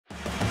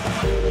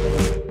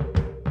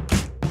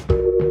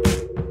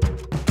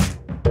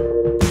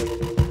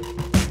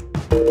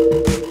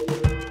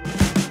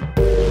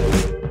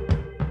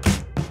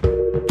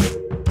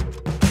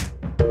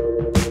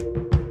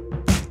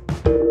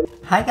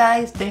Hi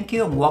guys, thank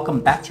you and welcome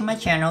back to my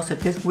channel. So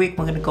this week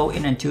we're gonna go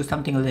in and do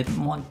something a little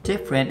more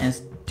different and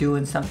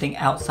doing something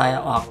outside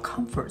of our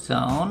comfort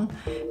zone.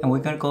 And we're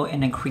gonna go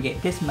in and create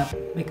this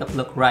makeup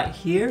look right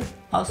here.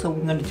 Also,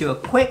 we're gonna do a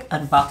quick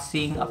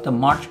unboxing of the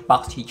March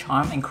Boxy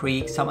Charm and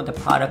create some of the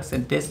products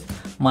in this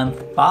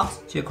month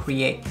box to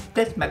create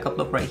this makeup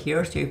look right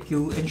here. So if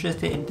you're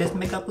interested in this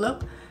makeup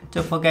look,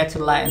 don't forget to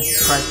like and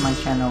subscribe to my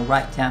channel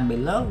right down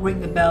below.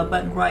 Ring the bell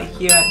button right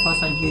here. I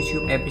post on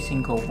YouTube every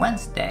single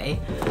Wednesday.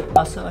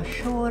 Also a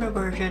shorter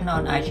version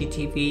on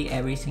IGTV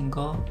every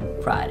single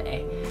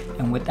Friday.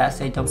 And with that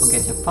said, don't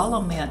forget to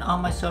follow me on all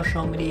my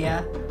social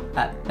media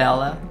at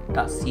bella.c.now.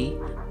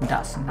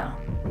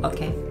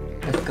 Okay,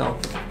 let's go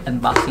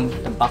unboxing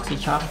the Boxy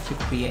Charm to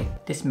create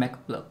this makeup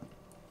look.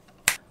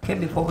 Okay,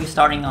 before we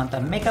starting on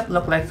the makeup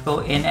look, let's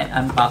go in and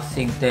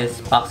unboxing this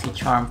Boxy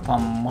Charm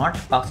from March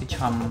Boxy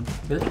Charm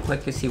really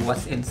quick to see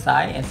what's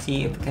inside and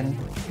see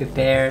if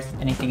there's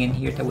anything in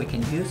here that we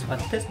can use for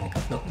this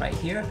makeup look right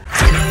here.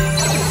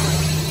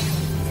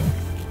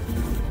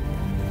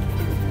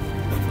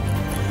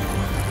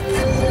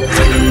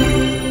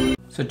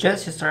 So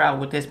just to start out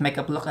with this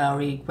makeup look, I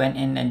already went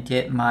in and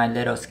did my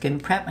little skin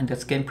prep, and the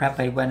skin prep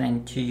I went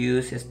in to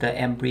use is the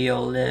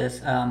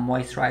Embryolisse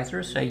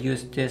moisturizer. So I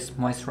use this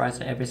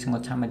moisturizer every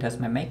single time I do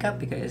my makeup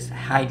because it's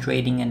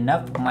hydrating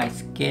enough for my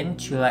skin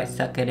to like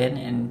suck it in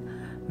and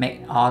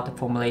make all the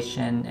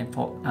formulation and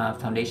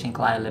foundation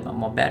glide a little bit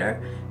more better.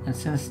 And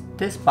since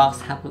this box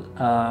has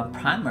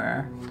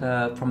primer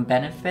from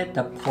Benefit,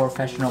 the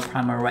Professional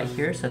primer right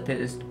here, so this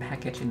is the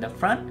package in the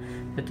front.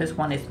 But this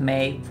one is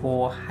made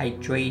for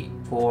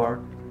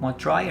more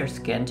drier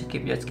skin to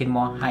keep your skin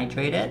more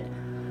hydrated.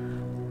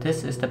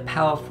 This is the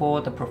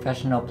powerful, the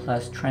Professional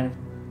Plus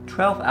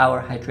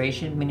 12-hour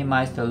hydration,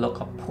 minimize the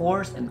look of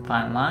pores and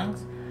fine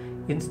lines,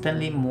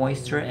 instantly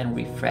moisture and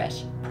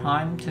refresh,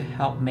 prime to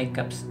help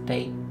makeup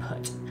stay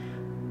put.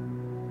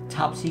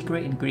 Top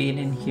secret ingredient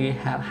in here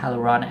have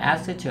hyaluronic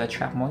acid to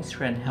attract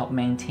moisture and help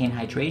maintain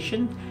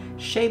hydration.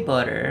 Shea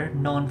butter,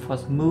 known for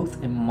smooth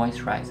and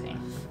moisturizing.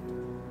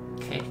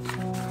 Okay,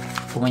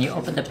 so when you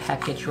open the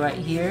package right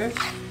here,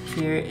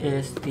 here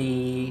is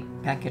the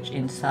package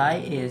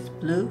inside is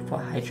blue for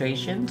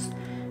hydrations.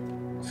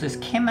 So it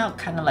came out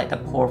kind of like the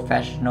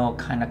Professional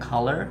kind of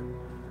color.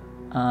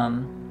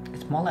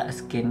 It's more like a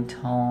skin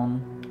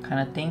tone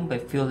kind of thing,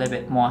 but feel a little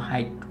bit more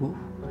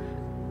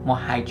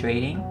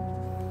hydrating.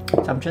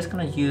 So I'm just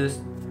gonna use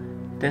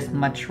this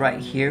much right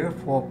here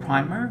for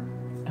primer.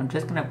 I'm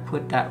just gonna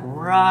put that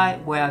right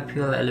where I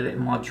feel a little bit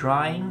more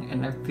drying,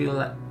 and I feel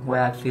like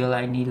where I feel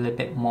I need a little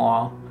bit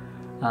more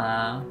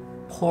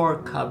pore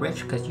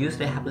coverage, because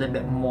usually I have a little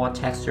bit more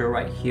texture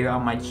right here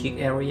on my cheek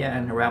area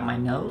and around my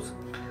nose.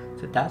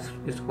 So that's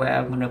where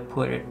I'm gonna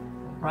put it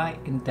right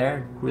in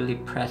there, really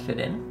press it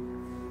in.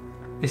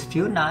 It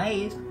feels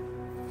nice.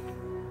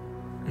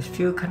 It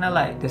feels kind of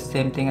like the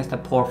same thing as the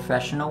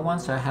Professional one,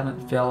 so I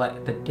haven't felt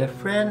like the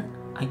different.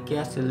 I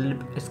guess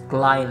it's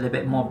glide a little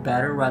bit more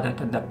better rather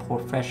than the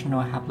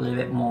Professional have a little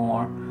bit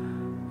more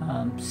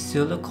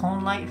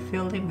silicone-like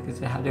feeling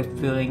because it have the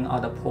feeling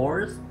of the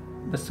pores.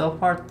 But so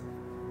far,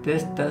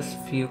 this does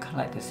feel kind of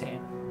like the same.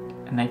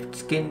 And my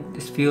skin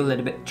just feel a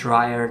little bit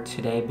drier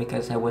today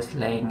because I was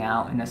laying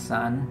out in the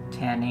sun,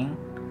 tanning.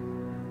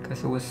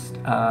 Because it was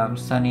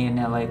sunny in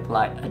LA for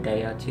like a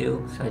day or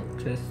two, so I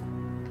just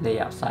lay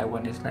outside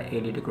when it's like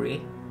 80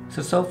 degrees.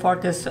 So far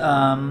this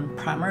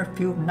primer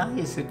feels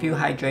nice, it feels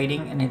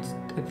hydrating, and I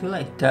feel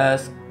like it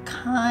does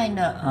kind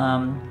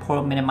of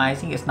pore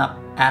minimizing. It's not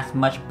as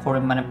much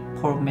pore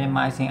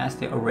minimizing as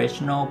the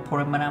original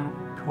pore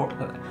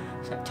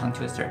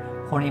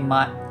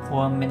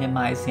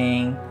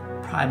minimizing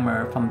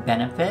primer from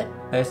Benefit,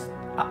 but it's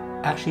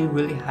actually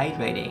really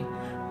hydrating.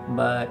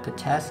 But the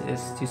test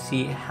is to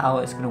see how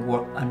it's going to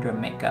work under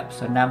makeup.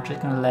 So now I'm just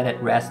going to let it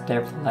rest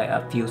there for like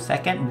a few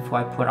seconds before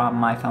I put on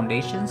my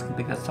foundations,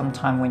 because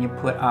sometimes when you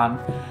put on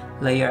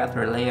layer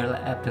after layer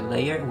after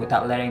layer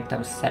without letting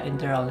them set in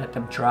there or let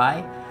them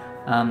dry,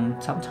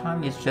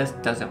 sometimes it just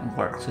doesn't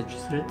work. So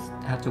just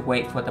have to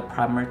wait for the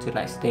primer to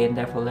like stay in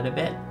there for a little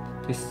bit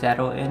to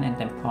settle in and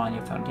then put on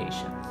your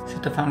foundation. So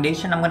the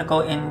foundation I'm going to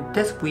go in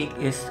this week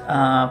is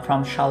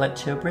from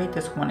Tilbury.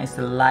 This one is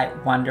the Light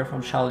Wonder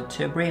from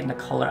Tilbury, and the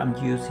color I'm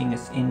using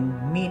is in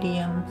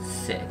medium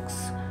 6.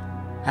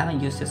 I haven't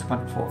used this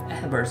one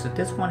forever, so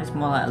this one is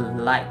more like a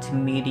light to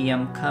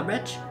medium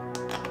coverage.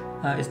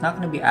 It's not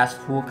going to be as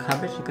full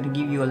coverage. It's going to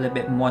give you a little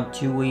bit more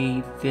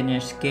dewy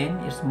finished skin.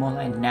 It's more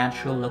like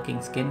natural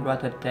looking skin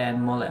rather than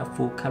more like a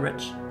full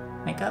coverage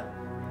makeup.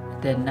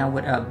 Then now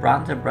with a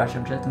bronzer brush,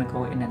 I'm just going to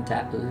go in and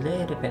dab a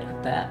little bit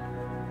of that.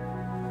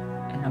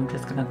 And I'm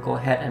just going to go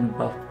ahead and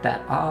buff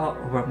that all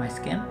over my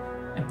skin.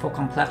 And for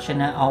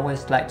complexion, I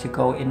always like to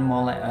go in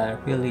more like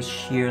a really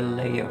sheer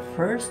layer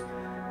first.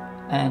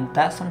 And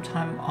that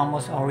sometimes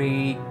almost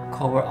already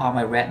cover all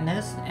my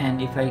redness.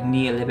 And if I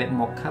need a little bit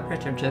more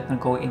coverage, I'm just going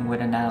to go in with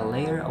another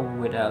layer or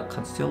with a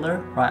concealer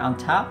right on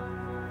top.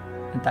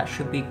 And that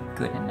should be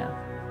good enough.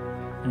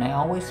 And I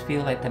always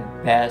feel like the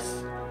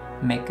best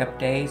makeup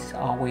days,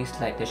 always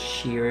like the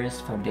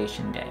sheerest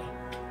foundation day.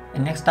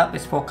 And next up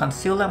is for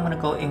concealer. I'm going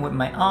to go in with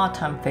my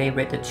all-time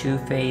favorite, the Too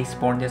Faced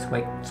Born This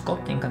Way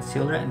Sculpting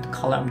Concealer, and the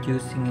color I'm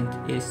using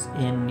it is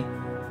in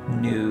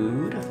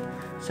Nude.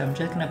 So I'm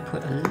just going to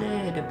put a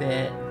little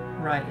bit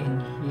right in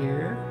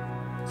here.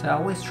 So I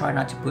always try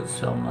not to put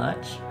so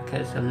much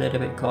because a little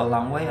bit go a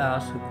long way. I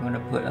also going to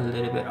put a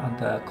little bit on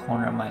the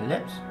corner of my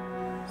lips,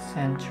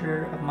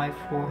 center of my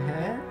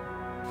forehead.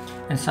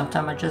 And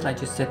sometimes I just like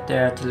to sit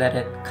there to let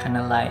it kind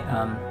of like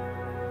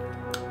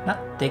not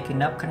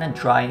thicken up, kind of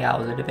dry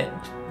out a little bit,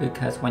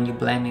 because when you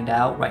blend it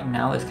out right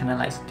now it's kind of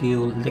like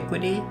still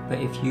liquidy, but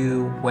if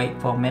you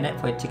wait for a minute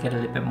for it to get a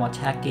little bit more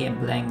tacky and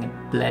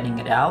blending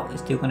it out,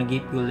 it's still going to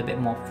give you a little bit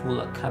more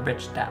fuller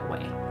coverage that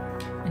way.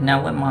 And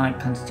now with my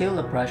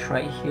concealer brush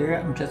right here,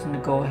 I'm just going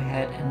to go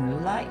ahead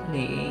and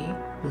lightly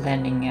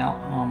blending out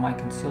my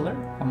concealer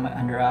on my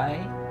under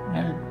eye.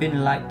 I've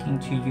been liking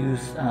to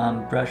use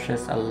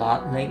brushes a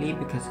lot lately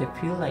because I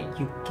feel like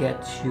you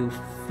get to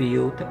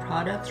feel the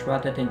products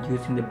rather than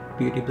using the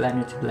beauty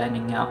blender to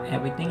blending out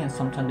everything, and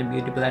sometimes the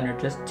beauty blender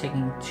just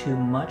taking too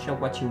much of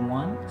what you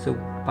want. So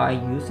by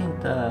using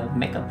the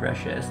makeup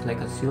brushes like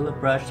a concealer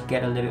brush to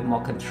get a little bit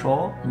more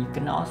control, and you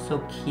can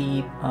also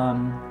keep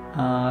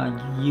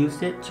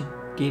use it to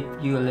give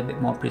you a little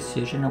bit more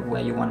precision of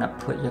where you want to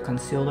put your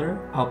concealer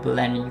or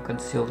blend your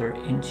concealer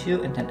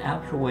into, and then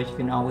afterwards you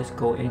can always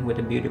go in with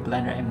a beauty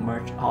blender and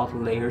merge all the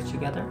layers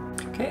together.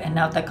 Okay, and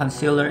now that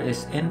concealer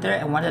is in there,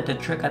 and one of the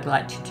trick I'd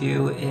like to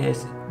do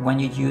is when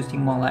you're using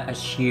more like a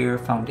sheer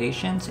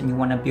foundations and you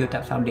want to build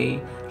that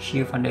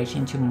sheer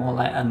foundation to more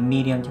like a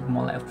medium to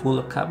more like a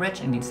fuller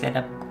coverage, and instead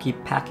of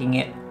keep packing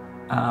it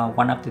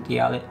one after the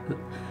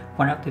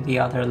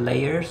other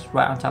layers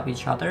right on top of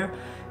each other,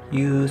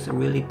 use a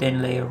really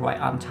thin layer right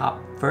on top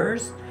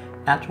first.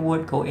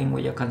 Afterward, go in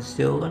with your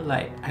concealer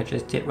like I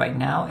just did right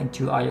now and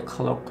do all your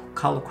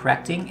color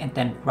correcting, and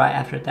then right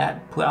after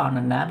that put on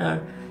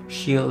another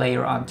sheer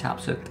layer on top.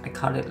 So I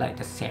call it like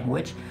the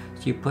sandwich.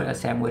 So you put a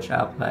sandwich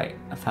of like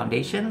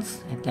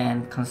foundations and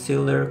then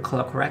concealer,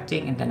 color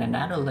correcting, and then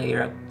another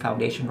layer of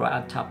foundation right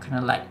on top, kind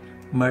of like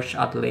merge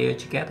all the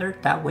layers together.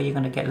 That way you're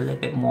gonna get a little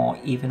bit more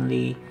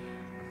evenly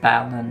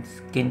balanced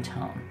skin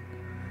tone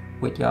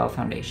with your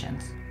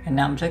foundations. And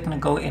now I'm just going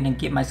to go in and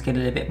give my skin a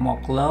little bit more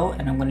glow,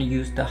 and I'm going to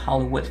use the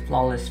Hollywood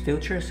Flawless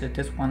filter. So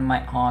this one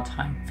my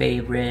all-time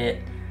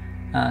favorite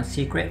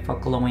secret for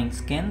glowing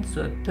skin.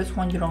 So this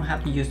one you don't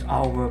have to use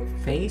all over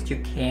face, you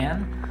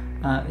can.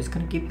 It's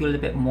going to give you a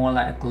little bit more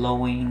like a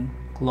glowing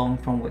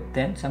from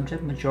within. So I'm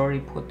just majority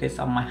put this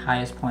on my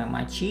highest point of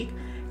my cheek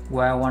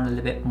where I want a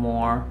little bit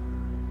more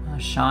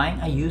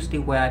shine. I usually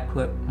where I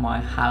put my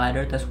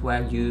highlighter, that's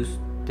where I use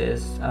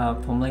this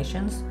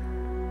formulations.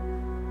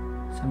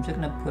 So I'm just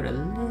going to put a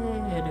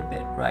little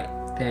bit right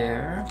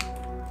there.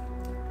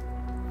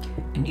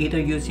 And either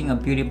using a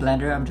beauty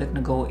blender, I'm just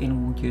going to go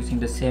in using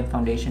the same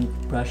foundation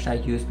brush I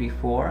used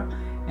before.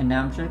 And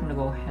now I'm just going to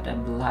go ahead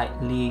and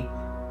lightly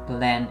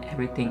blend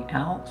everything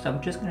out. So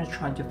I'm just going to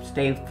try to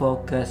stay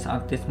focused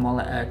on this more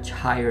like a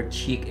higher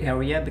cheek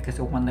area, because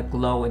I want the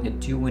glow and the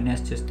dewiness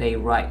to stay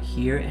right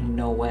here and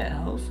nowhere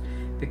else.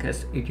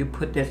 Because if you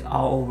put this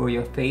all over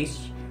your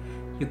face,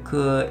 you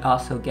could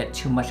also get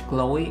too much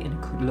glowy and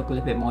it could look a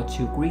little bit more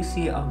too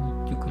greasy,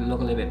 or you could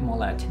look a little bit more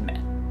like timid.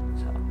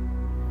 So,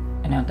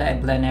 and now that I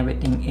blend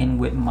everything in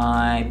with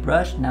my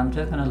brush, now I'm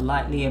just gonna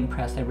lightly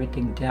press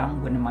everything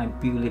down with my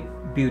beauty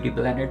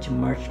blender to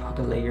merge all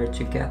the layers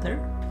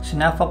together. So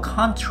now for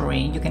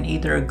contouring, you can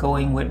either go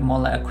in with more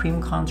like a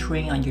cream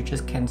contouring, or you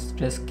just can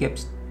skip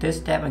this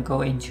step and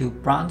go into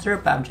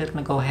bronzer, but I'm just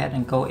gonna go ahead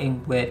and go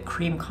in with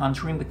cream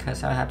contouring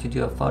because I have to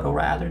do a photo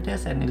right after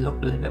this, and it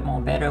looked a little bit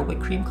more better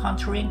with cream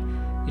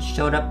contouring. It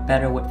showed up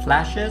better with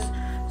flashes.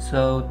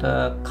 So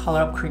the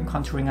color of cream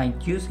contouring I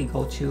usually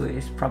go to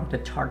is from the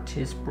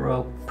Tarte's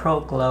Pro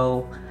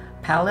Glow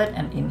palette,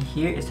 and in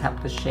here is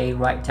have the shade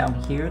right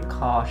down here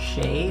called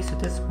Shade. So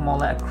this is more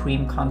like a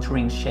cream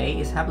contouring shade.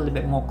 It's have a little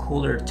bit more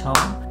cooler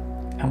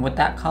tone, and with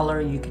that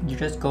color you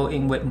just go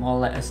in with more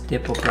like a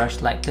stipple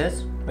brush like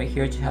this right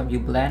here to help you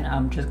blend.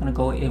 I'm just gonna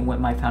go in with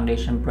my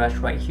foundation brush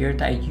right here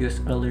that I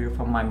used earlier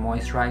for my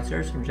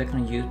moisturizer. So I'm just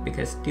gonna use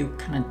because it's still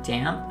kind of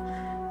damp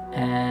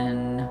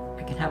and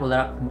I can have a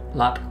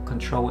lot of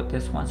control with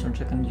this one. So I'm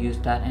just gonna use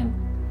that and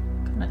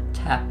kind of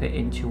tap it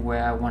into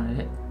where I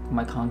wanted it,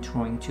 my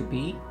contouring to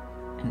be.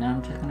 And now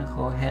I'm just gonna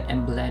go ahead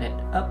and blend it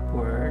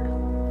upward.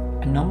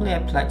 And normally I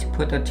like to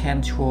put the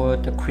tan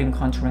toward the cream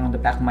contouring on the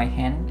back of my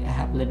hand. I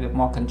have a little bit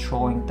more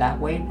controlling that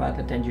way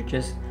rather than you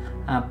just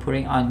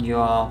putting on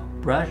your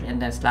brush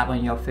and then slap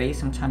on your face.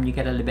 Sometimes you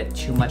get a little bit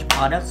too much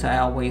product, so I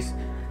always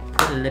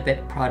put a little bit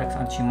of product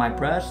onto my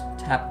brush,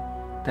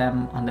 tap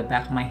them on the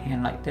back of my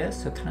hand like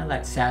this, so kind of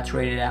like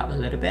saturate it out a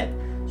little bit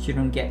so you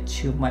don't get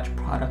too much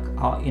product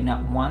all in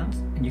at once,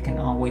 and you can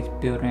always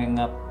building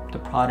up the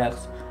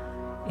products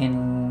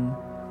in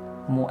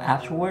more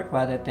afterward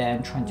rather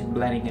than trying to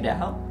blending it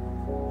out.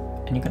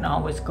 And you can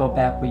always go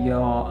back with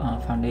your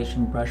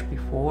foundation brush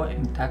before,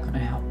 and that's gonna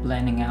help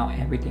blending out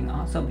everything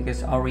also,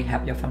 because you already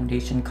have your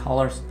foundation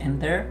colors in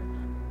there.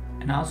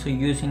 And also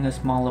using a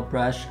smaller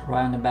brush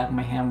right on the back of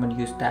my hand, I'm gonna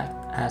use that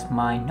as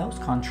my nose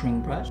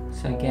contouring brush.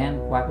 So again,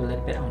 wipe a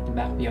little bit on the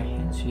back of your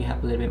hand so you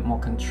have a little bit more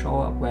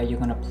control of where you're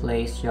gonna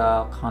place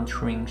your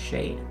contouring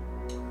shade.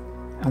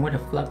 And with a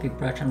fluffy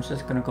brush, I'm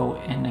just gonna go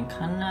in and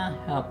kinda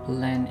help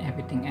blend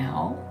everything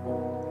out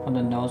on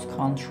the nose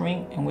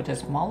contouring. And with a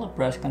smaller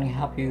brush, gonna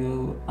help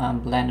you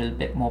blend a little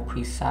bit more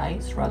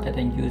precise rather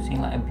than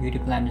using like a beauty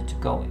blender to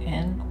go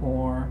in,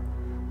 or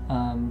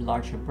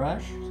larger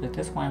brush. So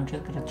this one I'm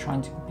just gonna try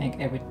to make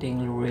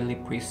everything really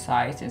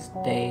precise and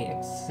stay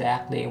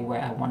exactly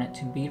where I want it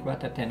to be,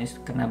 rather than it's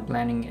gonna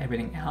blending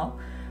everything out.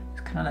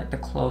 It's kind of like the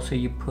closer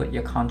you put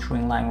your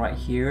contouring line right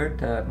here,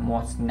 the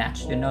more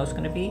snatched your nose is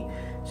gonna be.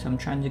 So I'm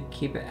trying to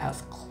keep it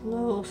as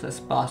close as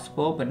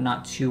possible, but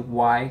not too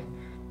wide,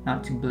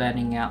 not too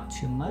blending out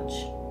too much.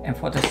 And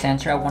for the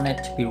center, I want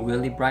it to be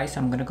really bright,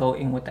 so I'm gonna go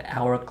in with the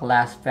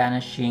Hourglass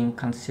Vanishing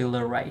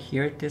Concealer right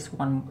here. This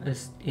one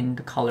is in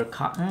the color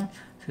Cotton.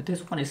 So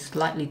this one is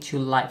slightly too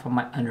light for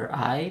my under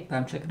eye, but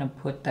I'm just gonna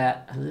put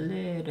that a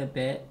little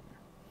bit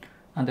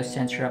on the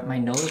center of my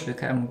nose,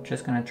 because I'm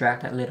just gonna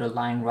drag that little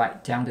line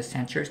right down the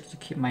center to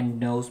keep my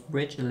nose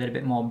bridge a little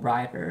bit more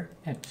brighter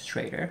and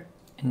straighter.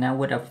 And now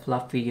with a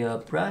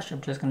fluffier brush,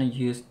 I'm just gonna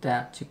use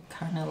that to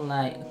kind of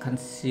like a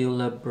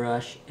concealer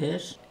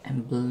brush-ish,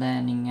 and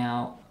blending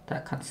out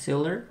that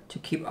concealer to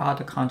keep all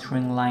the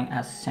contouring line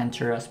as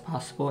center as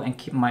possible, and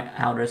keep my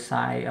outer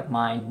side of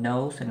my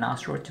nose and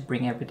nostril to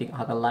bring everything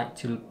all the light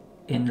to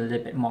in a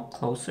little bit more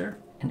closer.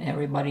 And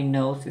everybody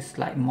knows it's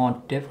like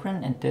more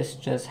different, and this is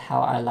just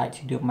how I like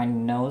to do my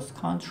nose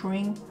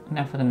contouring.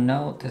 Now for the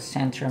nose, the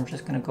center, I'm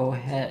just gonna go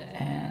ahead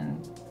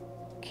and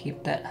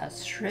keep that as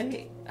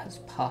straight as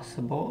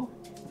possible.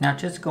 Now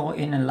just go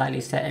in and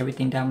lightly set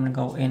everything down. I'm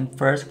gonna go in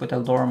first with the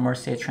Laura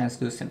Mercier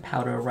translucent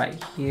powder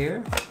right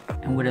here.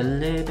 And with a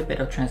little bit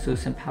of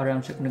translucent powder,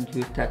 I'm just gonna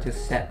use that to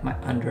set my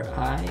under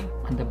eye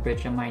on the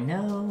bridge of my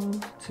nose.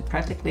 So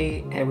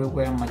practically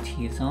everywhere on my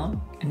T-zone.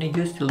 And I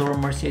use the Laura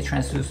Mercier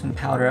translucent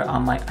powder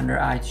on my under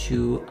eye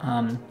to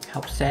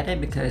help set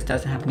it, because it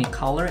doesn't have any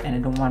color, and I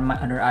don't want my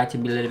under eye to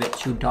be a little bit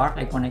too dark.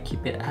 I want to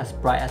keep it as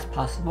bright as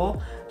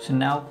possible. So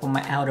now for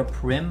my outer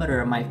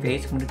perimeter of my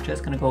face, I'm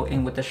just gonna go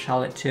in with the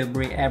Charlotte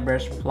Tilbury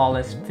Airbrush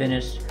Flawless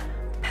Finish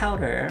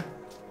powder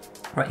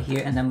right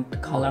here, and then the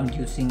color I'm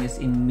using is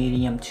in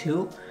medium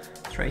 2.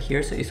 It's right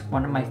here, so it's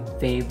one of my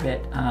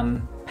favorite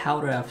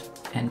powder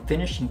and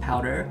finishing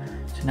powder.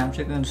 So now I'm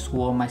just going to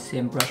swirl my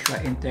same brush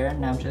right in there.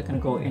 Now I'm just going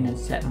to go in and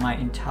set my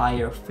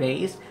entire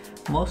face,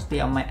 mostly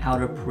on my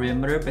outer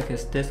perimeter,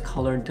 because this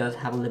color does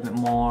have a little bit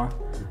more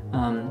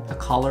a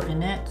color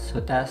in it. So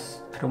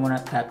that's, I don't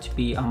want that to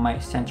be on my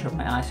center of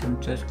my eye, so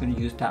I'm just going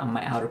to use that on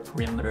my outer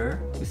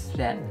perimeter to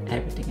set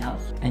everything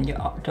else. And you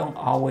don't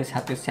always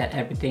have to set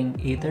everything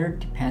either,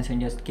 depends on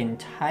your skin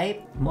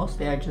type.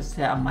 Mostly I just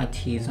set on my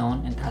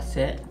T-zone and that's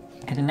it.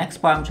 And the next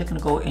part, I'm just gonna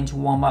go in to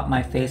warm up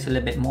my face a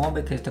little bit more,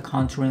 because the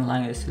contouring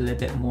line is a little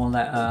bit more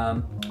like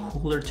a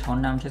cooler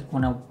tone. Now I'm just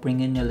gonna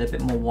bring in a little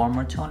bit more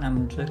warmer tone.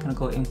 I'm just gonna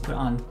go in put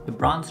on the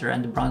bronzer,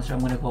 and the bronzer I'm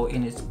gonna go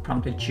in is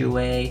from the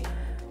Jouer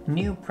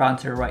new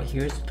bronzer right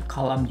here. So the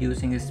color I'm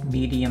using is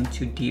medium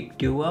to deep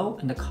duo,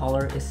 and the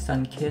color is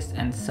Sunkissed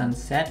and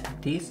Sunset.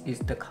 This is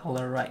the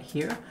color right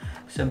here.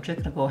 So I'm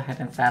just gonna go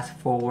ahead and fast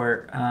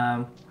forward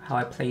how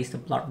I place the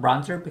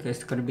bronzer, because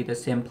it's gonna be the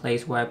same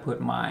place where I put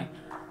my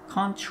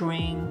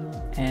contouring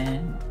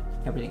and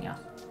everything else.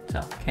 So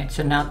okay,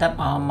 so now that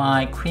all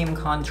my cream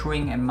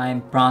contouring and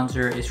my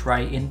bronzer is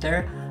right in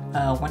there,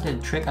 one of the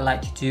trick I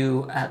like to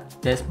do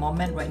at this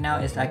moment right now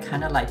is I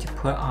kind of like to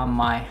put on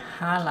my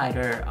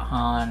highlighter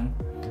on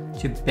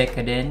to bake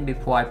it in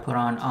before I put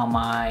on all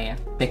my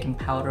baking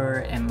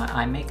powder and my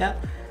eye makeup.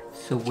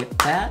 So with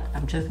that,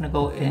 I'm just gonna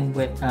go in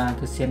with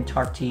the same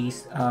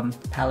Tarte's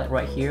palette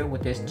right here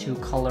with this 2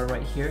 color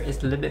right here.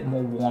 It's a little bit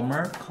more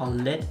warmer, called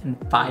Lit and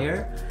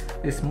Fire.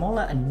 It's more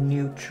like a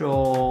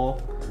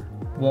neutral,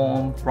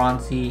 warm,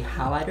 bronzy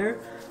highlighter.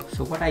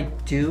 So what I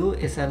do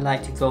is I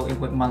like to go in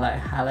with my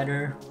like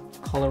highlighter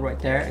color right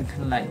there and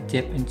kind of like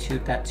dip into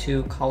that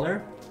 2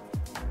 color,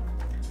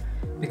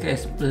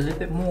 because it's a little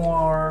bit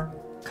more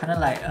kind of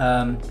like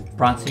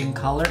bronzing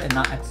color and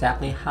not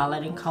exactly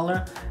highlighting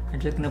color. I'm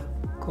just gonna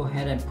go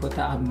ahead and put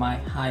that on my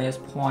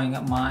highest point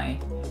of my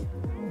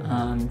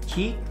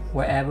cheek,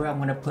 wherever I'm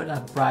gonna put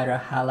a brighter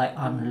highlight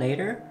on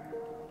later.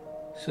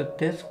 So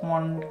this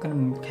one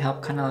gonna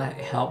help kind of like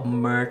help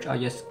merge all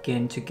your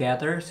skin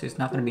together, so it's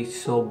not gonna be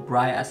so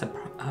bright as a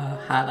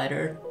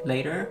highlighter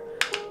later,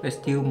 but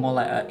still more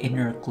like an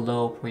inner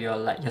glow for your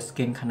like your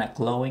skin kind of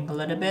glowing a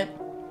little bit.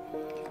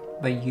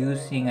 By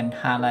using a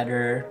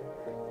highlighter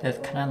that's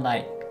kind of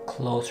like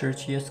closer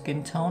to your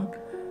skin tone.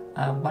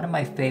 One of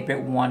my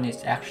favorite one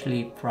is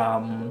actually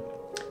from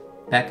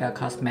Becca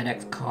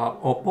Cosmetics called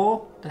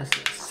Opal. That's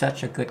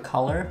such a good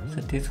color.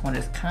 So this one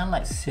is kind of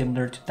like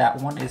similar to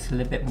that one. It's a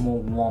little bit more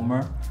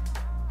warmer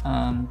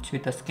to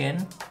the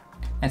skin.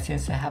 And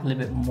since I have a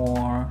little bit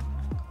more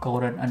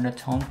golden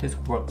undertone, this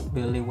worked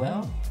really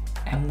well.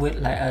 And with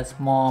like a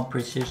small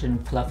precision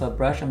fluffer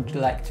brush, I'm just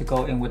like to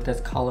go in with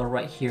this color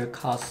right here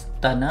called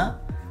Stunner.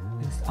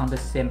 It's on the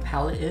same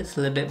palette. It's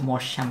a little bit more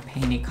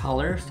champagne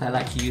color, so I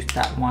like to use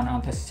that one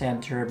on the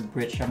center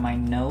bridge of my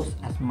nose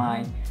as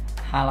my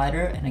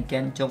highlighter. And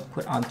again, don't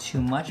put on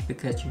too much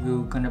because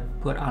you're gonna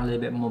put on a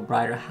little bit more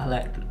brighter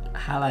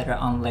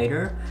highlighter on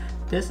later.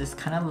 This is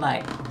kind of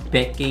like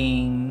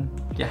baking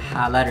your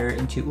highlighter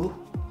into, ooh,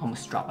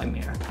 almost dropped my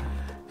mirror.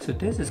 So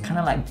this is kind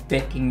of like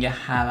baking your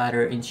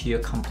highlighter into your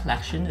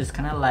complexion. It's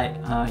kind of like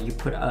you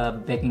put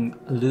a baking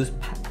loose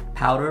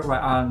powder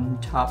right on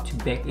top to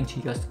bake into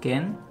your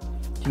skin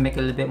to make it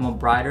a little bit more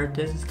brighter.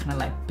 This is kind of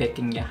like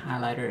baking your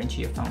highlighter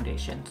into your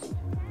foundations.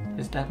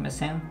 Does that make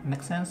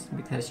sense?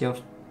 Because your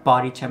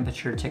body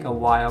temperature take a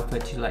while for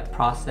it to like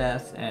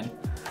process and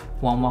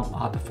warm up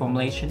all the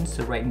formulations.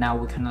 So right now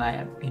we're kind of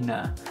like in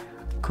a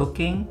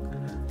cooking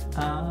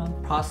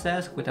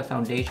process with the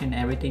foundation and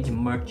everything to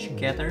merge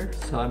together.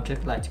 So I'm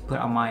just like to put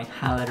on my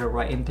highlighter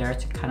right in there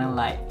to kind of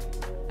like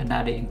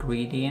another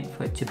ingredient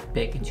for it to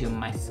bake into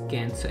my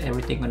skin. So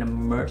everything gonna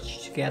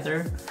merge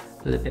together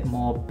a little bit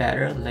more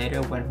better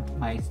later when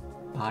my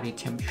body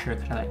temperature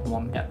kind of like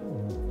warmed up.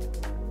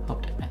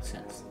 Hope that makes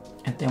sense.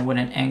 And then with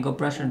an angle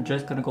brush, I'm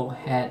just gonna go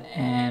ahead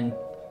and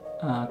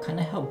kind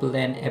of help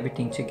blend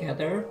everything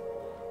together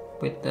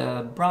with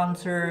the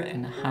bronzer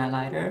and the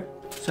highlighter.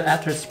 So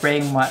after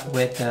spraying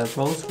with the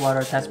rose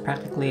water, that's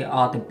practically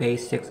all the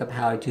basics of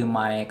how I do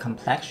my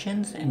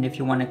complexions. And if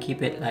you want to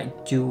keep it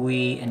like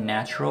dewy and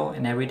natural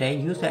and everyday,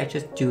 usually I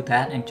just do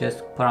that and just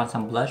put on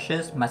some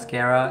blushes,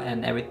 mascara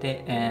and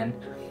everything, and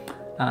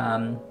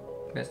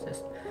what's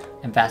this?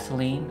 And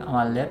Vaseline on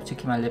my lip to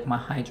keep my lip more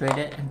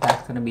hydrated. And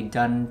that's gonna be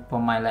done for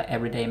my like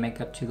everyday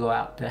makeup to go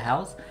out to the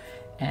house.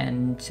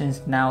 And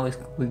since now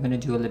we're gonna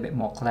do a little bit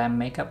more glam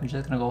makeup, I'm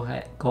just gonna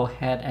go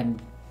ahead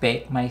and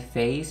bake my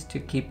face to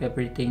keep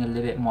everything a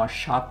little bit more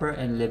sharper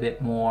and a little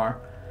bit more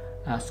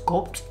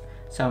sculpted.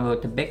 So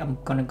the bake I'm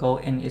gonna go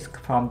in is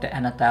from the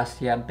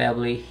Anastasia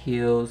Beverly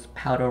Hills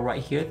powder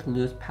right here, the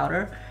loose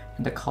powder,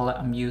 and the color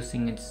I'm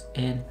using is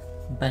in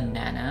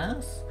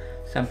Bananas.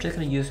 So I'm just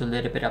gonna use a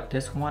little bit of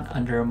this one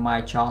under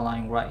my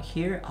jawline right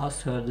here,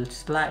 also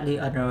slightly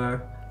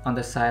under on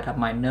the side of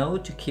my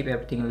nose to keep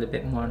everything a little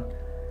bit more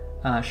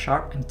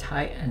sharp and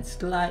tight, and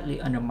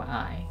slightly under my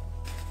eye.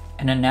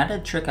 And another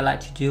trick I like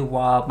to do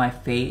while my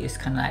face is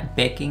kind of like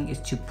baking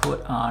is to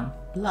put on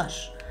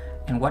blush.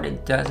 And what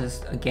it does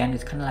is, again,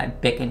 it's kind of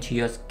like bake into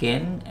your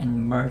skin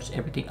and merge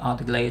everything all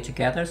the layer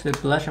together. So the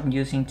blush I'm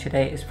using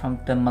today is from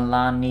the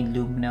Milani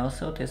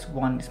Luminoso. This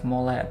one is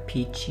more like a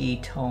peachy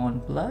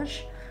tone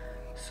blush.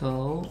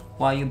 So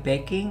while you're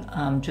baking,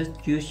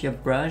 just use your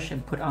brush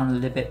and put on a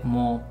little bit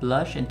more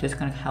blush, and this is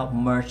going to help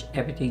merge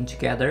everything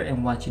together.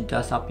 And once you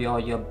dust up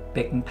your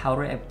baking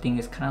powder, everything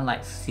is kind of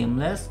like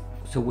seamless.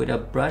 So with a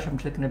brush, I'm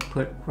just going to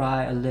put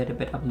right a little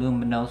bit of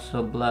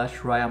Luminoso blush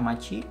right on my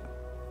cheek.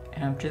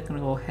 And I'm just going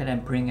to go ahead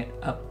and bring it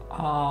up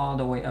all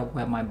the way up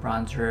where my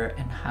bronzer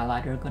and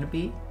highlighter are going to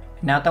be.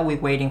 Now that we're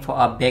waiting for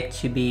our bake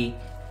to be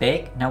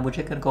baked, now we're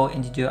just going to go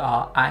in to do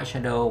our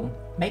eyeshadow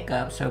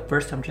makeup. So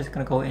first I'm just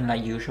going to go in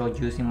like usual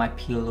using my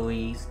P.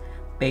 Louise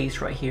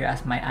base right here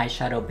as my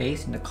eyeshadow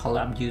base. And the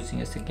color I'm using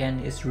is again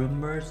is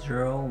Rumor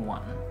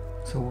 01.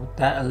 So with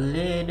that a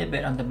little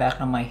bit on the back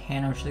of my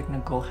hand, I'm just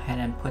gonna go ahead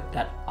and put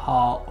that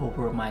all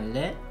over my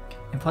lid.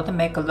 And for the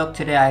makeup look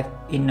today, I'm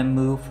in the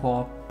mood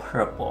for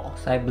purple.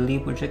 So I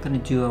believe we're just gonna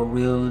do a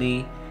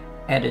really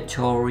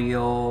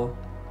editorial,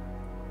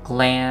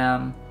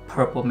 glam,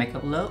 purple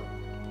makeup look.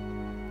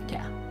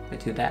 Yeah,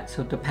 let's do that.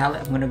 So the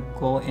palette I'm gonna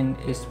go in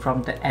is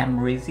from the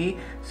Embryolisse.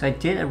 So I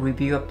did a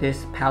review of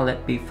this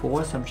palette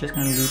before, so I'm just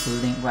gonna leave the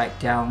link right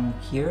down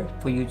here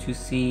for you to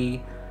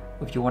see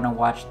if you want to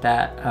watch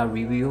that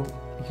review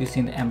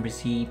using the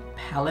Embryolisse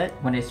palette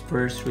when it's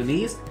first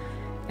released.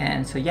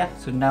 And so yeah,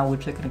 so now we're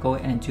just gonna go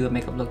and do a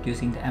makeup look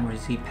using the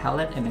Embryolisse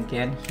palette. And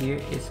again, here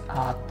is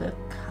all the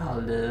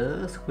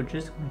colors. We're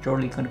just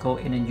majorly gonna go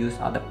in and use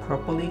all the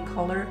purpley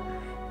color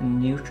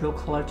and neutral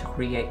color to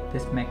create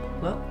this makeup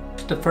look.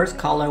 So the first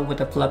color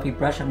with a fluffy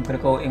brush, I'm gonna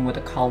go in with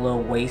the color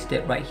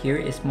Wasted right here.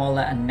 It's more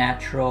like a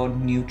natural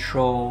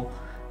neutral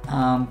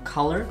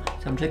color.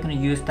 So I'm just gonna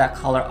use that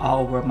color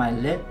all over my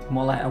lid,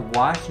 more like a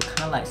wash to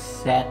kind of like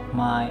set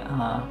my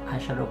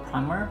eyeshadow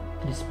primer.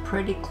 It's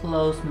pretty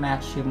close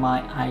match to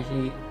my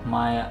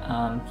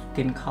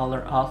skin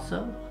color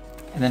also.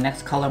 And the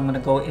next color I'm gonna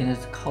go in is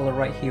the color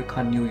right here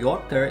called New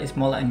Yorker. It's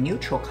more like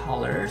neutral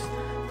colors.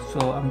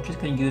 So I'm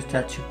just gonna use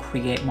that to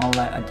create more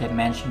like a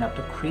dimension of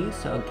the crease.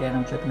 So again,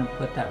 I'm just gonna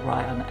put that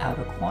right on the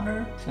outer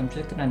corner. So I'm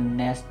just gonna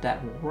nest that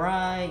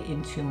right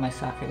into my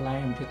socket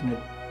line. I'm just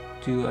gonna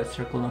do a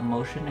circular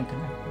motion and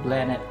kind of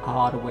blend it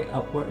all the way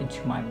upward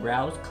into my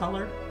brows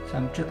color. So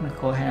I'm just gonna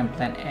go ahead and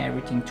blend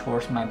everything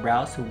towards my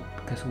brows,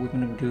 because we're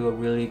gonna do a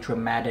really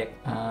dramatic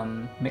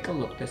makeup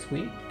look this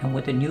week. And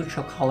with the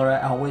neutral color,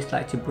 I always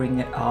like to bring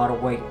it all the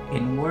way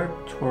inward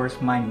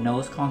towards my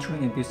nose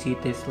contouring. If you see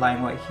this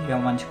line right here, I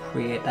want to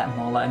create that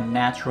more like a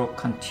natural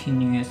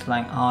continuous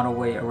line all the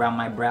way around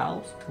my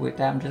brows. So with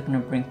that, I'm just gonna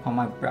bring from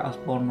my brows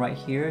bone right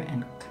here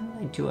and kind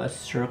of like do a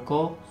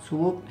circle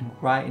swoop and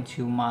right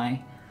into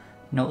my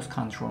nose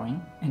contouring.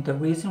 And the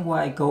reason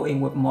why I go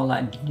in with more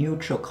like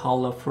neutral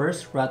color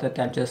first rather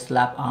than just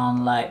slap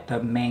on like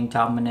the main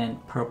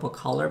dominant purple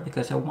color,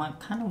 because I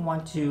kind of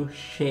want to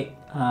shape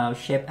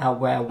out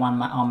where I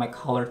want all my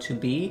color to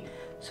be.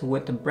 So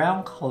with the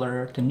brown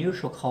color, the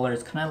neutral color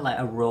is kind of like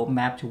a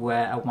roadmap to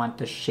where I want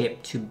the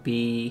shape to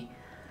be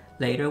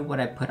later when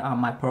I put on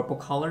my purple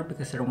color,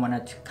 because I don't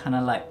want to kind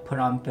of like put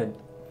on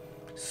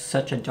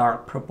such a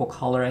dark purple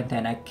color and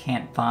then I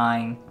can't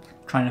find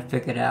trying to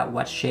figure out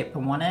what shape I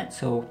want it.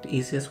 So the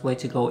easiest way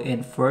to go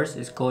in first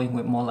is going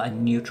with more like a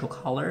neutral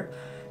color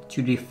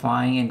to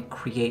define and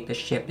create the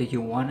shape that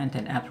you want, and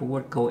then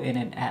afterward go in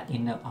and add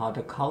in the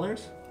other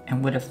colors.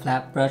 And with a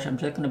flat brush, I'm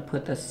just going to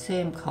put the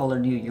same color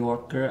New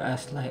Yorker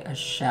as like a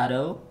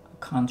shadow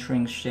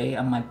contouring shade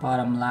on my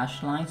bottom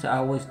lash line. So I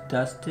always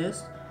does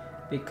this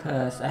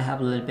because I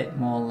have a little bit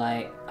more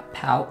like a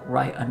pout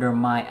right under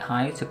my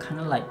eye, to kind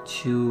of like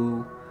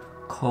to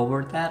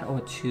cover that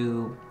or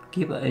to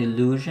give an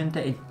illusion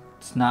that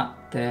it's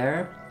not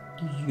there.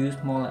 You use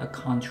more like a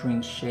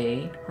contouring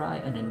shade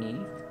right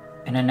underneath.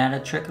 And another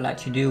trick I like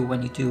to do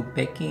when you do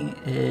baking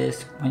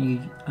is when you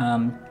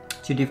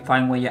to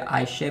define where your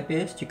eye shape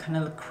is, you kind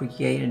of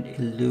create an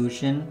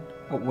illusion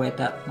of where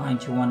that line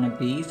you want to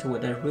be. So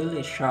with a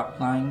really sharp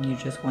line, you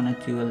just want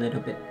to do a little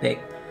bit big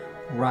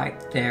right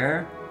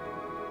there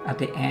at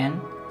the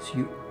end,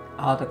 so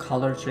all the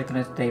colors are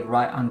going to stay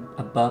right on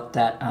above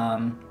that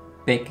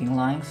baking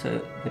line.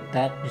 So with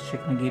that, it's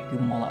just going to give you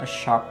more like a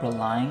sharper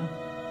line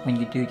when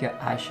you do your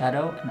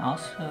eyeshadow, and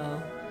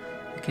also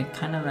you can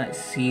kind of like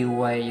see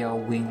where your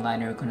wing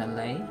liner is going to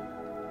lay,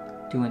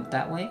 doing it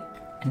that way.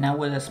 And now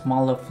with a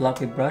smaller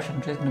fluffy brush,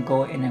 I'm just going to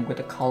go in and with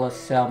the color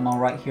Selma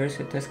right here.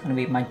 So this is going to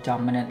be my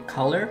dominant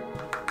color.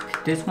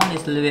 This one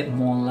is a little bit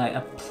more like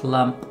a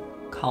plump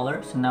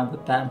color. So now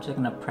with that, I'm just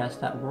going to press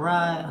that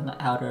right on the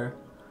outer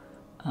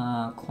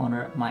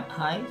corner of my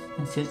eyes.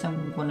 And since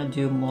I'm going to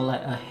do more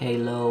like a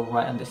halo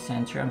right on the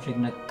center, I'm just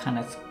going to kind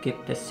of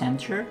skip the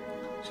center.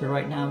 So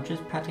right now I'm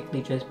just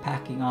practically just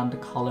packing on the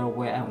color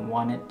where I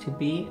want it to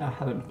be. I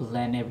haven't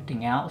blended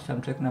everything out, so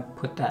I'm just going to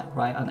put that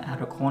right on the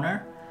outer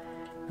corner.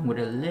 And with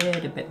a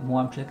little bit more,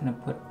 I'm just going to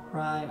put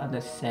right on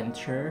the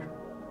center,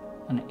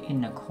 on the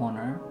inner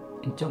corner.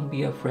 And don't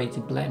be afraid to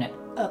blend it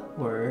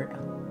upward,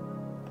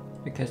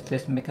 because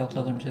this makeup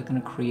look, I'm just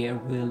going to create a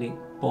really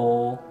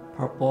bold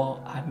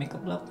purple eye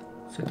makeup look.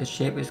 So the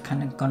shape is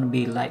kind of going to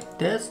be like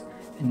this.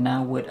 And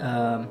now with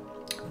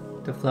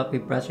the fluffy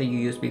brush that you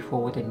used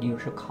before with the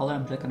neutral color,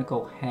 I'm just going to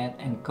go ahead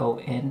and go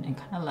in and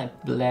kind of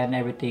like blend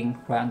everything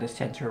right on the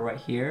center right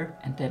here,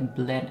 and then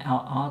blend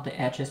out all the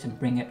edges and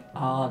bring it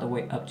all the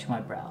way up to my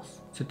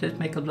brows. So this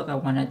makeup look, I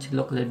wanted to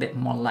look a little bit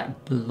more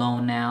like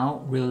blown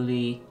out,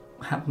 really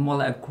have more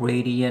like a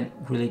gradient,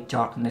 really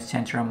dark in the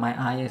center of my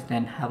eyes,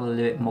 then have a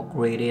little bit more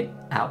gradient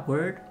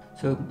outward.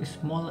 So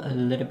it's more a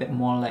little bit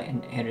more like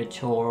an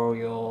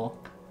editorial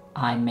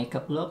eye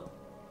makeup look.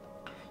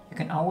 You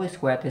can always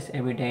wear this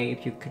every day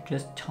if you could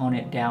just tone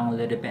it down a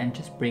little bit and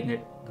just bring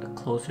it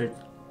closer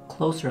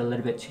a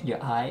little bit to your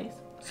eyes.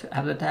 So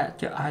after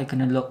that, your eye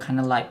gonna look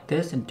kind of like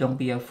this, and don't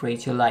be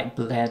afraid to like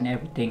blend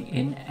everything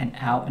in and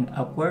out and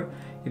upward.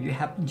 If you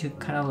happen to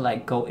kind of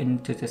like go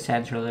into the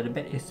center a little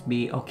bit, it's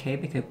be okay,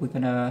 because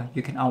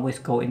you can always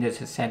go into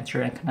the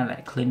center and kind of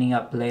like cleaning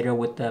up later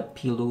with the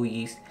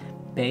Embryolisse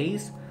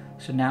base.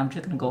 So now I'm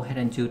just gonna go ahead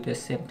and do the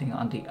same thing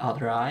on the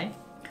other eye.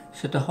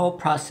 So the whole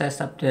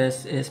process of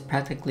this is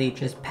practically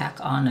just pack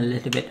on a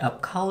little bit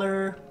of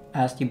color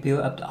as you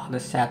build up all the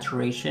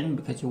saturation,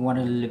 because you want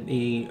it to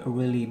be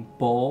really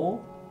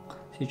bold.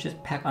 So you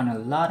just pack on a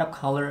lot of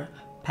color,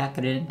 pack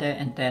it in there,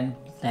 and then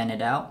blend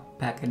it out.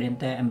 Pack it in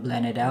there and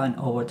blend it out, and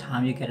over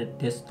time you get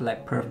this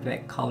like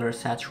perfect color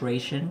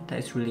saturation that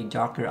is really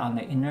darker on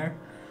the inner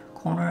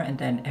corner, and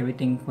then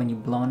everything when you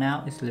blown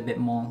out is a little bit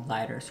more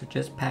lighter. So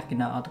just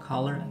packing out all the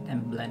color and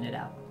then blend it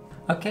out.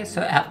 Okay,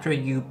 so after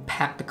you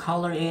pack the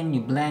color in, you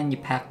blend, you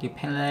pack, you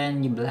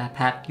blend, you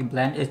pack, you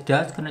blend, it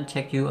does gonna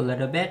take you a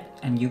little bit,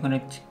 and you're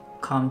gonna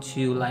come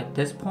to like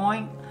this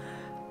point.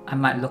 I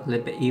might look a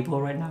little bit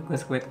evil right now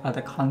because with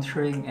other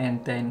contouring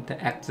and then the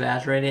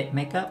exaggerated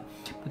makeup.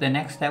 But the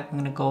next step we're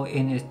gonna go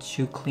in is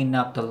to clean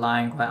up the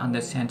line right on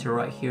the center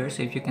right here.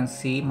 So if you can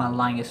see, my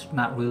line is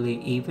not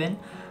really even.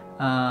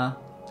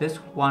 This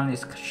one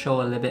is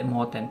show a little bit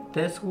more than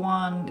this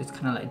one. It's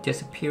kind of like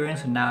disappearing.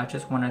 So now I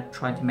just want to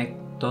try to make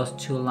those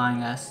two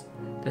lines as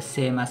the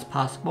same as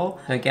possible.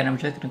 So again, I'm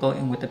just going to go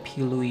in with the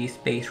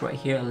Embryolisse base right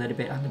here, a little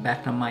bit on the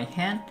back of my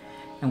hand.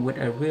 And with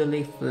a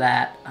really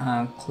flat,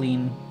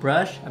 clean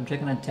brush, I'm just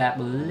gonna dab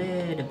a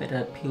little bit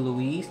of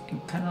Embryolisse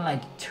and kind of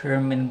like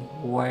determine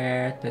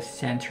where the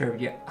center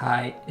of your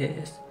eye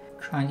is.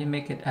 Trying to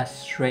make it as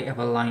straight of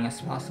a line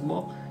as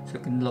possible, so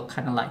it can look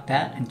kind of like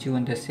that. And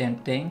doing the same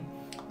thing,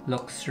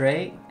 look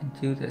straight and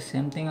do the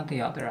same thing on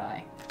the other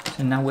eye.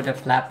 So now with a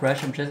flat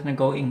brush, I'm just gonna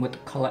go in with the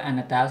color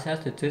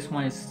Anastasia. So this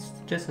one is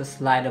just a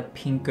slight of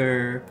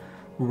pinker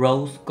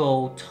rose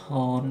gold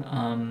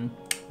tone,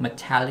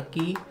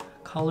 metallic-y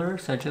color.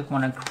 So I just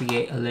want to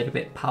create a little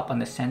bit pop on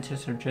the center.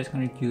 So I'm just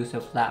going to use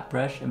a flat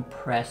brush and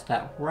press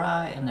that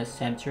right in the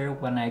center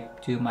when I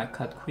do my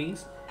cut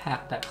crease.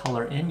 Pack that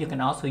color in. You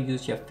can also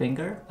use your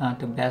finger.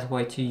 The best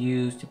way to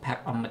use to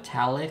pack on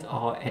metallic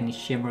or any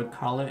shimmer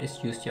color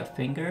is use your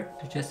finger.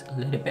 So just a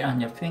little bit on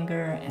your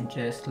finger and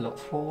just look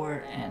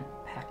forward and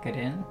pack it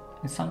in.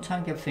 And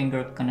sometimes your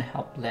finger gonna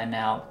help blend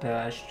out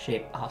the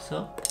shape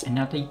also. And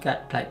now that you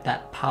got like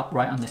that pop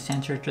right on the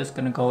center, just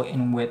gonna go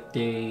in with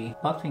the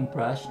buffing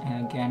brush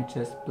and again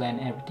just blend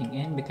everything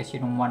in because you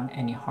don't want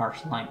any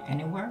harsh line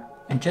anywhere.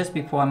 And just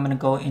before I'm gonna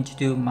go in to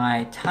do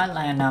my tie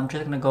line, now I'm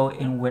just gonna go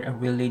in with a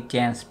really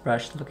dense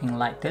brush looking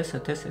like this. So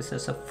this is a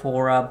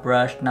Sephora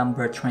brush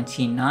number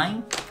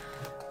 29.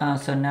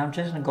 So now I'm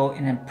just gonna go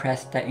in and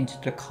press that into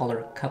the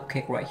color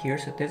Cupcake right here.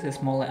 So this is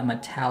more like a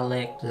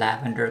metallic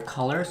lavender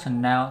color. So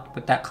now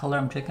with that color,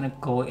 I'm just gonna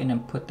go in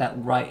and put that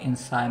right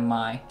inside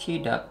my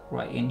tear duct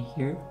right in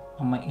here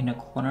on my inner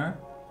corner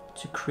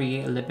to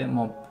create a little bit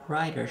more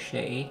brighter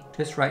shade.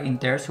 Just right in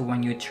there, so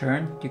when you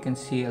turn, you can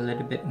see a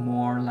little bit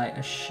more like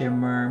a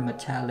shimmer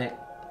metallic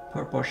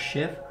purple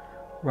shift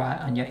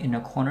right on your inner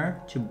corner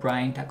to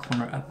brighten that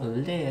corner up a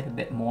little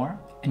bit more.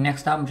 And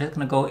next up, I'm just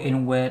gonna go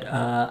in with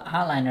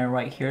eyeliner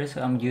right here.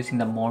 So I'm using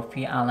the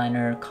Morphe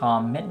eyeliner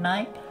called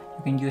Midnight.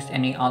 You can use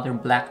any other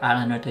black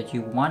eyeliner that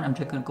you want. I'm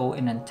just gonna go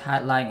in and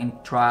tight line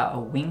and draw a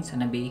wings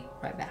and I'll be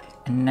right back.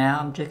 And now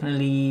I'm just gonna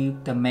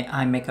leave the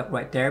eye makeup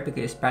right there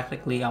because it's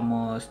practically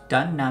almost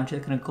done. Now I'm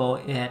just gonna go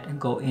ahead and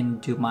go in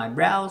and do my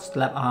brows,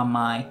 slap on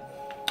my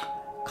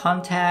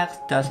contacts,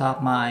 dust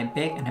off my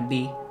big, and I'll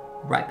be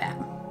right back.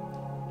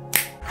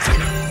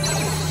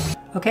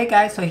 Okay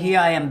guys, so here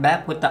I am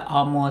back with the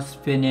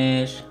almost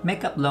finished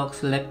makeup look.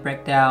 So let's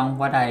break down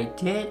what I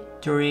did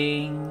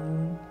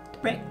during the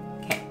break.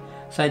 Okay,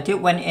 so I did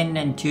went in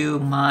and do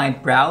my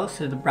brows.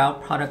 So the brow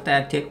product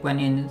that I did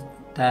went in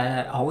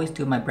that I always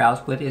do my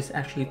brows with is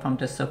actually from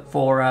the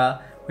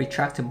Sephora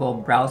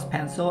retractable brows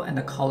pencil, and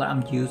the color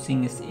I'm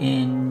using is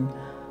in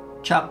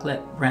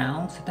chocolate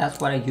brown. So that's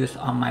what I used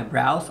on my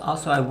brows.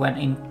 Also I went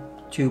in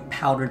to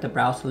powder the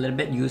brows a little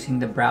bit using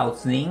the Brow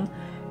Zing.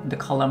 The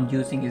color I'm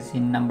using is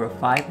in number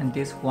 5, and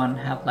this one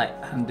have like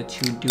the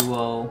 2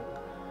 duo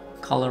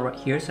color right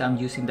here. So I'm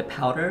using the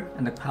powder,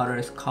 and the powder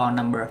is called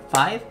number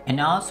 5.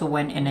 And I also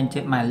went in and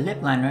did my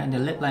lip liner, and the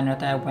lip liner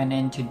that I went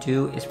in to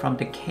do is from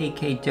the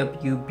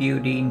KKW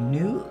Beauty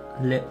Nude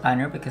lip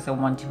liner because I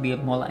want to be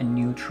more like a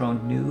neutral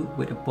nude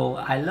with a bold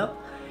eye look.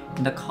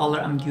 And the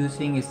color I'm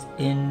using is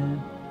in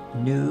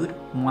Nude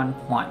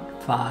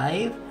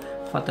 1.5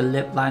 for the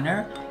lip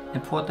liner.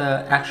 And for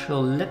the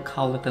actual lip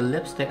color, the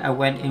lipstick, I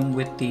went in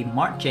with the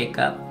Marc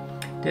Jacob,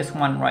 this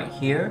one right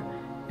here,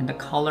 and the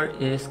color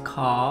is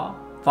called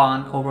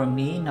Fawn Over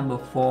Me number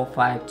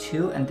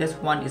 452, and this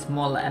one is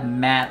more like a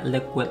matte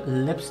liquid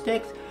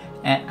lipstick.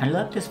 And I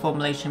love this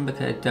formulation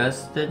because it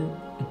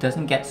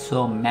doesn't get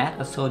so matte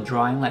or so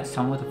drying like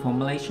some of the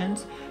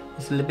formulations.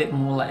 It's a little bit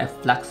more like a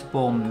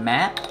flexible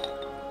matte,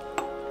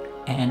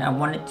 and I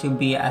want it to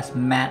be as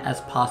matte as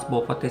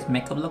possible for this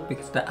makeup look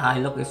because the eye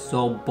look is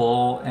so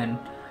bold and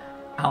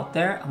out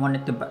there. I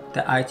wanted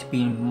the eye to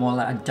be more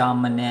like a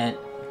dominant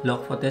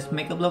look for this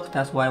makeup look.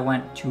 That's why I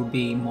went to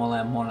be more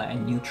like a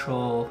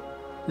neutral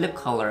lip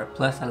color.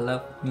 Plus I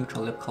love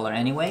neutral lip color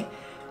anyway.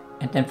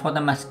 And then for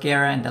the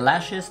mascara and the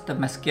lashes, the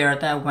mascara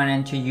that I went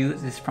in to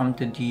use is from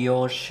the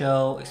Dior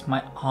Show. It's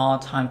my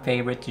all-time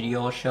favorite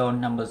Dior Show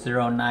number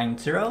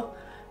 090.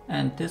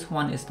 And this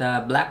one is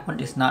the black one.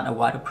 It's not a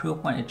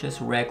waterproof one, it's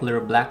just regular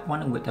black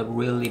one with a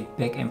really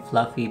big and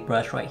fluffy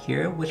brush right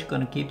here, which is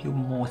going to give you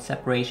more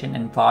separation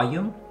and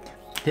volume.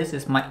 This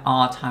is my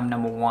all-time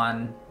number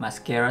 1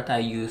 mascara that I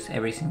use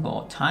every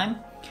single time.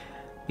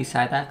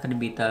 Beside that, going to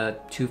be the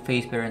Too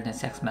Faced Bare and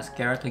Sex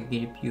mascara to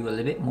give you a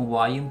little bit more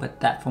volume, but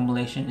that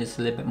formulation is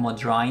a little bit more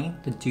drying.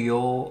 The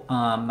Dior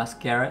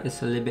mascara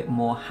is a little bit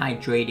more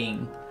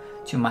hydrating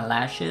to my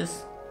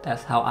lashes.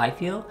 That's how I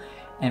feel.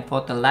 And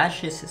for the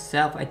lashes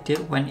itself, I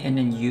did went in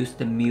and use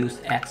the Muse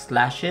X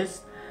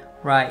lashes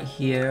right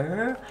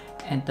here.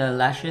 And the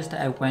lashes that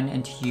I went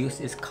in to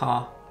use is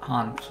called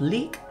On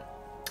Fleek.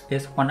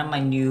 It's one of my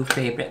new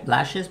favorite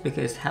lashes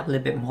because it have a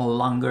little bit more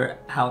longer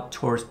out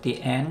towards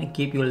the end. It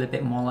gives you a little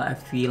bit more like a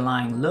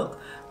feline look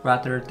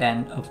rather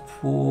than a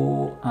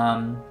full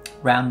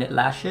rounded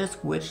lashes,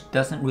 which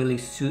doesn't really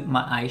suit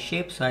my eye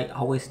shape. So I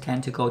always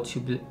tend to go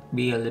to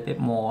be a little bit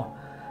more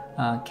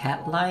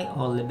cat-like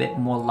or a little bit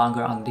more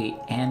longer on the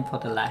end for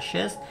the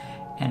lashes.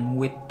 And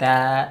with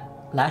that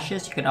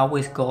lashes, you can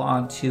always go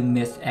on to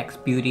Miss X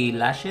Beauty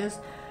lashes.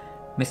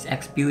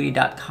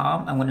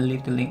 MissXBeauty.com. I'm going to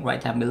leave the link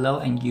right down below,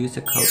 and use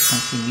the code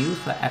CONTINUE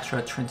for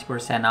extra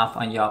 20% off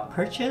on your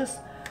purchase.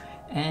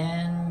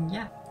 And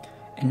yeah,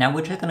 and now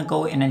we're just going to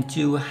go in and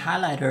do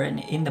highlighter, and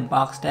in the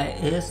box there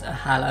is a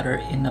highlighter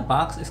in the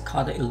box. It's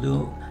called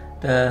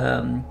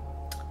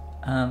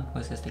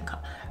what's this thing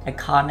called?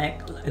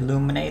 Iconic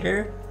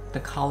Illuminator. The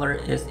color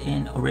is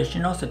in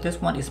original, so this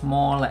one is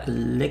more like a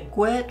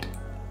liquid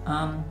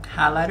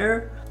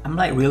highlighter. I'm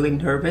like really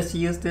nervous to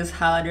use this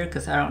highlighter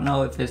because I don't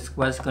know if it's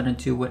what's gonna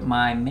do with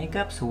my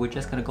makeup, so we're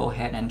just gonna go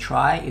ahead and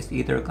try. It's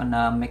either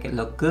gonna make it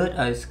look good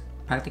or it's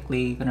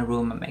practically gonna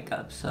ruin my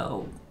makeup,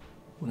 so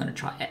we're gonna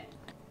try it.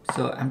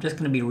 So I'm just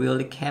gonna be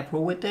really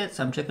careful with it.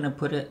 So I'm just gonna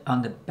put it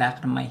on the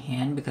back of my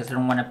hand because I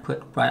don't want to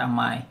put right on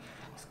my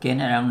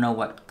skin and I don't know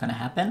what's gonna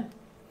happen.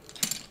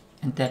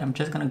 And then I'm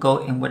just gonna go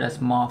in with a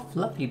small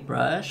fluffy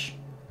brush,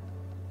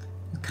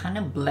 kind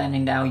of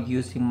blending out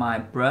using my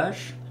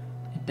brush.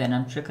 And then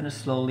I'm just gonna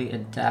slowly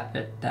adapt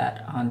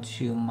that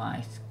onto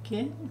my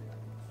skin.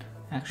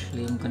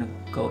 Actually, I'm gonna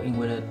go in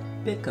with a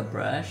bigger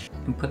brush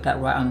and put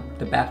that right on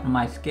the back of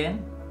my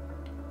skin,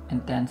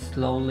 and then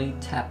slowly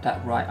tap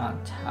that right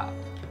on top.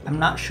 I'm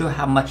not sure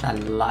how much I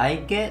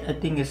like it. I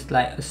think it's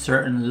like a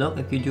certain look.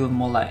 If you're doing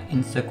more like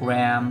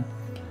Instagram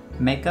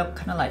makeup,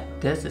 kind of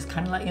like this, it's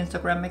kind of like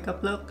Instagram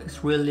makeup look.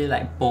 It's really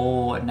like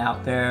bold and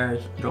out there.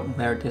 You don't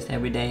wear this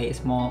every day.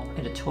 It's more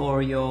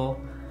editorial.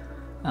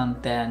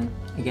 Then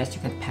I guess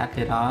you can pack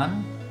it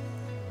on.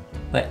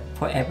 But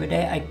for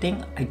everyday, I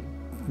think I'm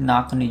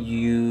not gonna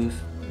use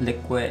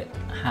liquid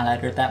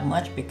highlighter that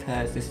much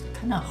because it's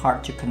kind of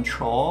hard to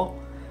control.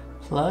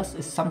 Plus,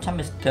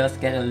 sometimes it does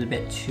get a little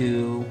bit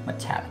too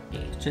metallic,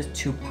 just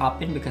too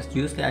popping, because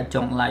usually I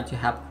don't like to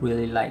have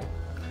really like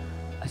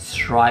a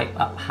stripe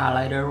up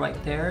highlighter right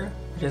there.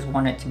 I just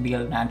want it to be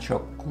a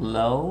natural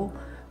glow.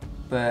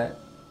 But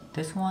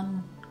this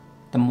one,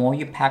 the more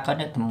you pack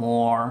on it, the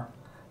more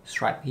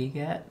stripy you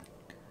get,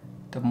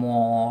 the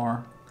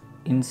more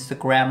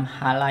Instagram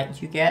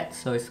highlight you get,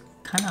 so it's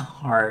kind of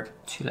hard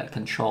to like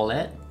control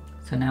it.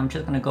 So now I'm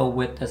just gonna go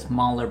with a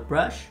smaller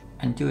brush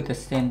and do the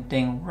same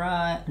thing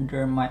right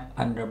under my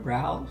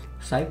underbrows.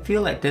 So I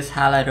feel like this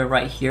highlighter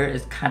right here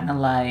is kind of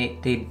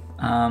like the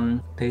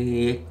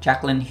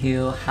Jaclyn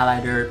Hill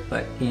highlighter,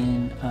 but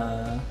in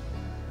a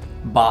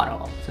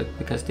bottle. So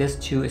because this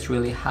too is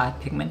really high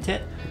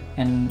pigmented,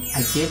 and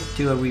I did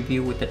do a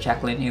review with the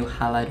Jaclyn Hill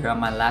highlighter on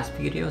my last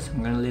video, so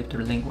I'm gonna leave the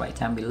link right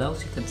down below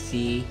so you can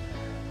see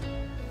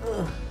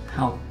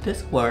how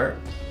this works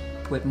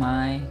with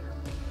my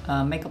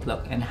makeup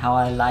look and how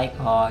I like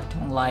or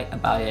don't like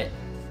about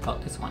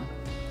this one.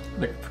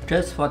 But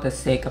just for the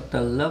sake of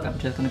the look, I'm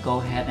just gonna go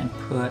ahead and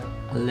put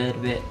a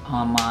little bit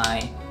on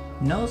my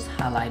nose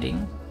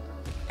highlighting.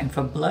 And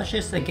for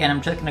blushes, again,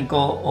 I'm just gonna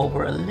go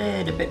over a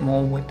little bit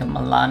more with the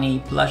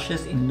Milani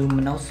blushes in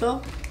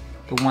Luminoso,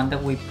 the one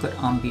that we put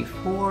on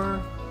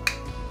before.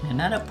 And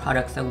another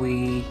product that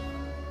we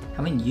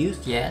haven't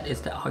used yet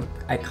is the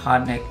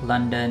iconic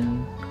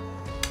London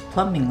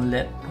plumbing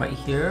lip right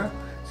here.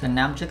 So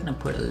now I'm just gonna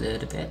put a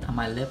little bit on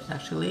my lips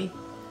actually,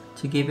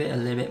 to give it a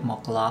little bit more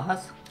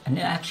gloss. And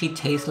it actually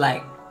tastes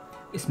like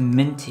it's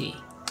minty.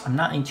 I'm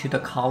not into the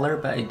color,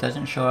 but it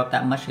doesn't show up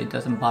that much. It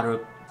doesn't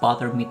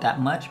bother me that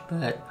much,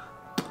 but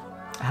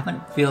I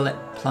haven't feel it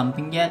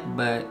plumping yet,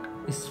 but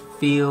it's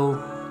feel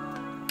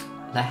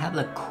like have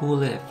a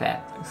cooler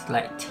effect. It's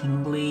like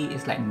tingly,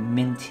 it's like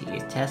minty.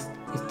 It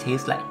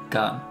tastes like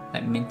gum,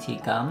 like minty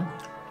gum.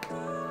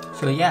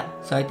 So yeah,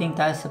 so I think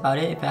that's about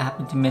it. If I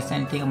happen to miss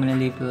anything, I'm gonna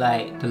leave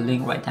the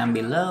link right down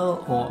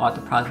below, or all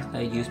the products that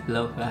I use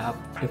below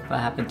if I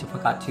happen to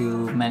forgot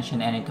to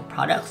mention any of the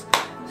products.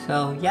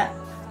 So yeah,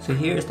 so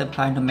here is the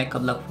plan to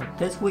makeup look for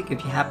this week.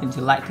 If you happen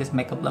to like this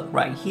makeup look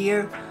right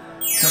here,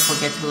 don't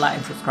forget to like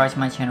and subscribe to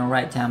my channel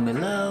right down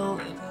below,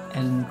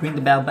 and ring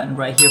the bell button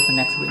right here for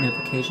next week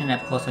notification. I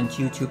post on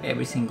YouTube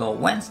every single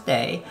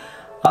Wednesday.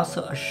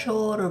 Also a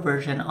shorter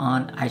version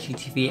on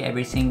IGTV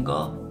every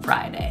single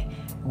Friday.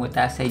 And with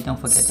that said, don't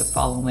forget to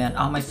follow me on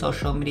all my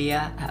social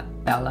media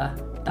at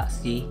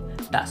bella.c.snow.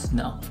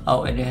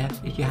 Oh, and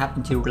if you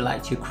happen to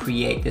like to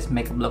create this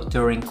makeup look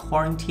during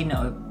quarantine,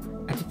 or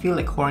I feel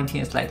like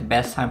quarantine is like the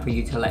best time for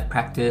you to like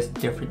practice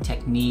different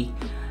technique,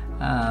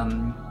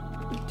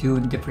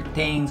 doing different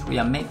things with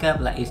your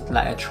makeup, like it's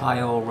like a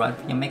trial run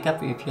for your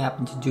makeup. If you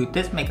happen to do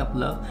this makeup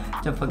look,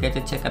 don't forget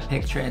to take a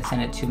picture and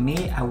send it to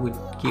me. I would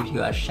give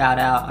you a shout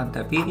out on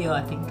the video.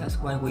 I think that's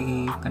what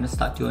we're gonna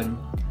start doing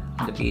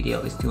on the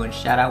video, is doing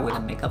shout out with the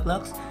makeup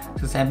looks.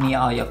 So send me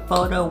all your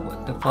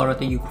the photo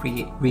that you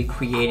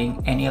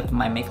recreating any of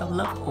my makeup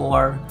look,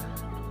 or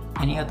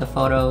any of the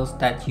photos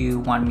that you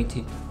want me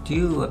to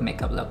do a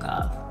makeup look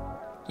of.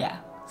 Yeah,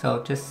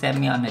 so just send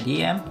me on a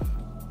DM.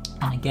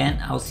 And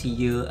again, I'll see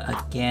you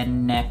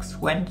again next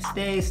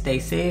Wednesday. Stay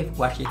safe,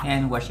 wash your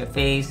hands, wash your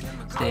face,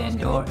 stay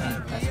indoors,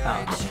 and that's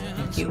about it.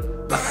 Thank you.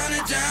 Bye.